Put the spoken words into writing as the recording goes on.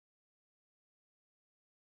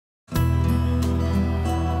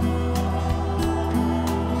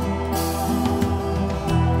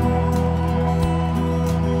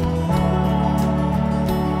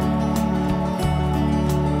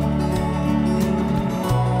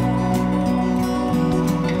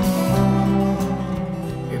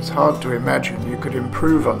hard to imagine you could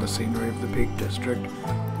improve on the scenery of the Peak District,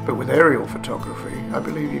 but with aerial photography, I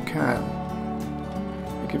believe you can.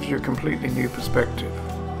 It gives you a completely new perspective.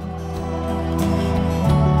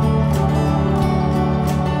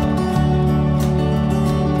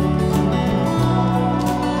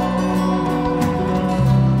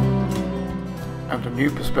 And a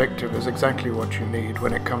new perspective is exactly what you need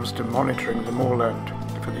when it comes to monitoring the moorland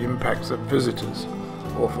for the impacts of visitors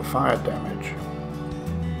or for fire damage.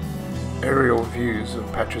 Aerial views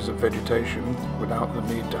of patches of vegetation without the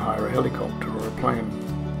need to hire a helicopter or a plane.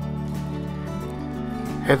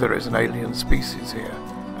 Heather is an alien species here,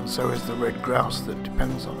 and so is the red grouse that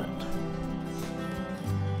depends on it.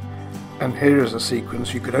 And here is a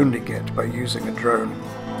sequence you could only get by using a drone.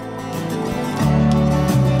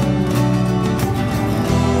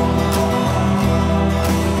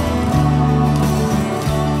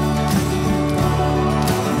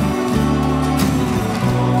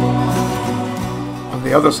 On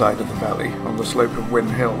the other side of the valley, on the slope of Wynn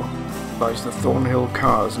Hill, lies the Thornhill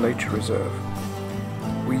Carrs Nature Reserve.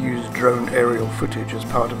 We used drone aerial footage as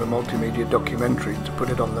part of a multimedia documentary to put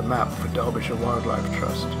it on the map for Derbyshire Wildlife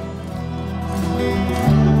Trust.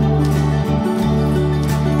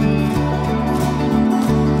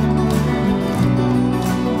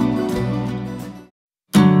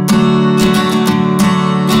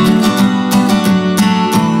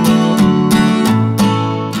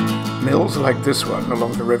 Mills like this one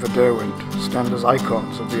along the River Derwent stand as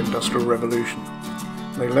icons of the Industrial Revolution.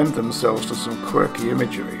 They lend themselves to some quirky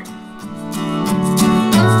imagery.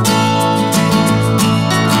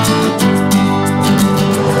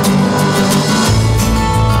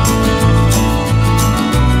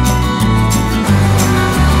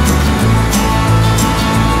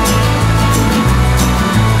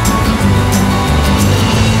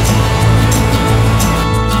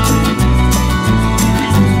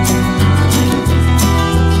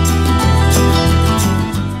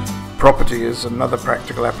 Property is another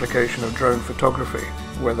practical application of drone photography,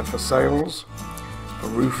 whether for sales, for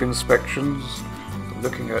roof inspections, for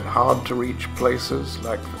looking at hard-to-reach places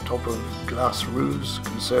like the top of glass roofs,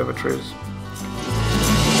 conservatories,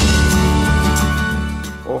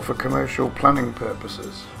 or for commercial planning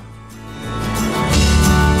purposes.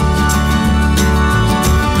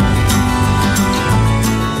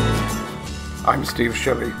 I'm Steve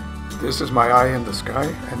Shelley. This is my eye in the sky,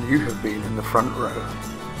 and you have been in the front row.